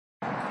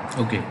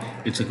Okay,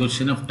 it's a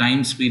question of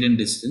time, speed, and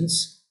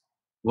distance.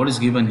 What is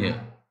given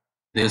here?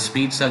 Their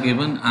speeds are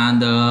given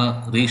and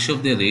the ratio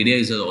of their radii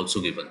is also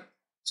given.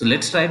 So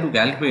let's try to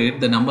calculate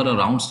the number of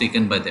rounds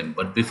taken by them.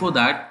 But before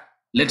that,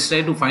 let's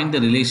try to find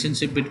the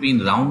relationship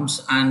between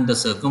rounds and the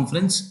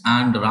circumference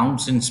and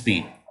rounds in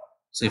speed.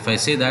 So if I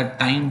say that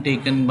time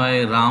taken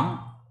by Ram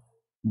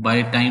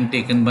by time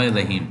taken by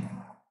Rahim,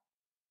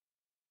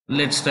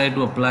 let's try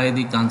to apply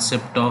the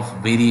concept of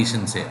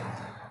variations here.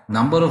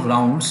 Number of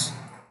rounds,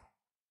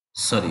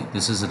 sorry,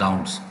 this is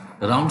rounds.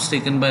 Rounds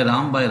taken by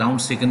Ram by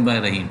rounds taken by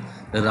Rahim.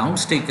 The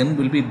rounds taken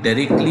will be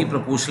directly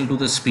proportional to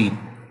the speed.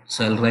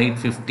 So I'll write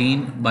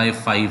 15 by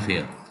 5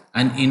 here,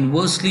 and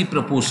inversely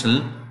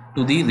proportional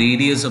to the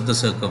radius of the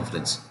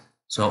circumference.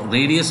 So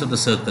radius of the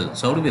circle.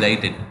 So how do we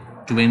write it?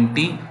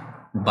 20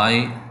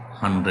 by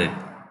 100.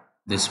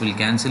 This will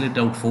cancel it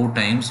out 4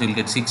 times. You will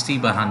get 60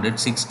 by 100.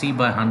 60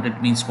 by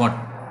 100 means what?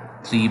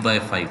 3 by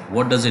 5.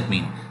 What does it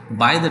mean?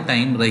 By the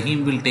time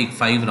Rahim will take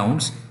 5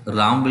 rounds,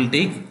 Ram will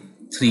take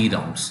 3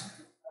 rounds.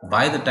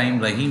 By the time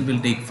Rahim will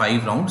take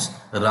 5 rounds,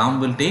 Ram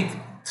will take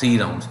 3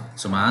 rounds.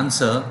 So my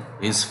answer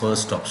is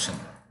first option.